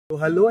So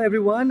hello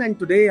everyone, and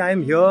today I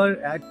am here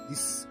at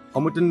this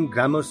Homerton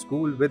Grammar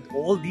School with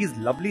all these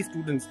lovely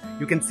students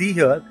you can see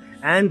here,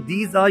 and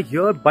these are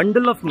here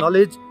bundle of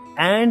knowledge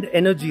and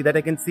energy that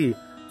I can see.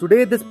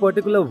 Today this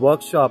particular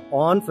workshop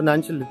on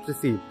financial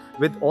literacy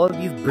with all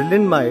these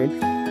brilliant minds.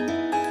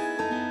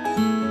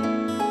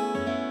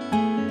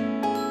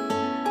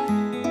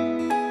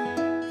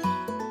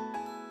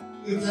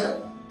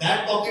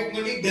 That pocket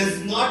money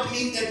does not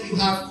mean that you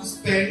have to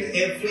spend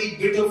every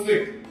bit of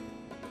it.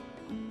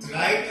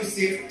 Try to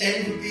save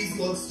 10 rupees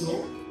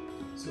also.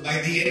 So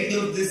by the end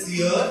of this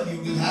year, you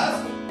will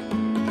have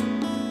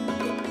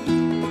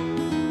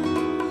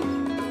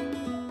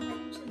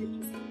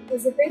It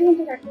was a very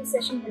interactive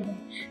session with him,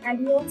 and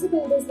he also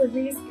told us the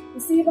ways to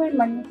save our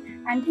money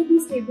and to be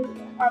stable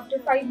after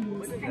 5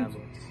 years. Thank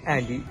you.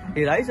 And he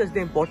realizes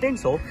the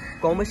importance of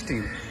commerce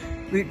stream.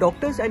 We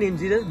doctors and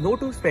engineers know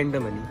to spend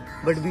the money,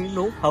 but we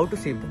know how to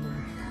save the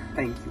money.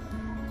 Thank you.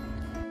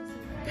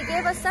 He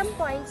gave us some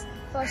points.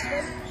 First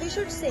one, we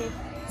should save.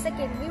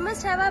 Second, we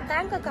must have a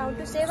bank account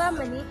to save our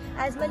money,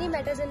 as money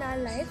matters in our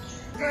life.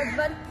 Third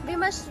one, we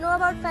must know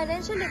about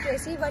financial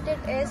literacy, what it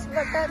is,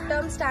 what the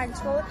term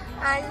stands for,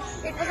 and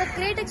it was a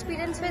great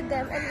experience with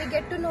them, and we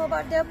get to know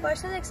about their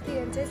personal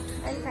experiences.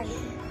 And thank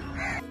you.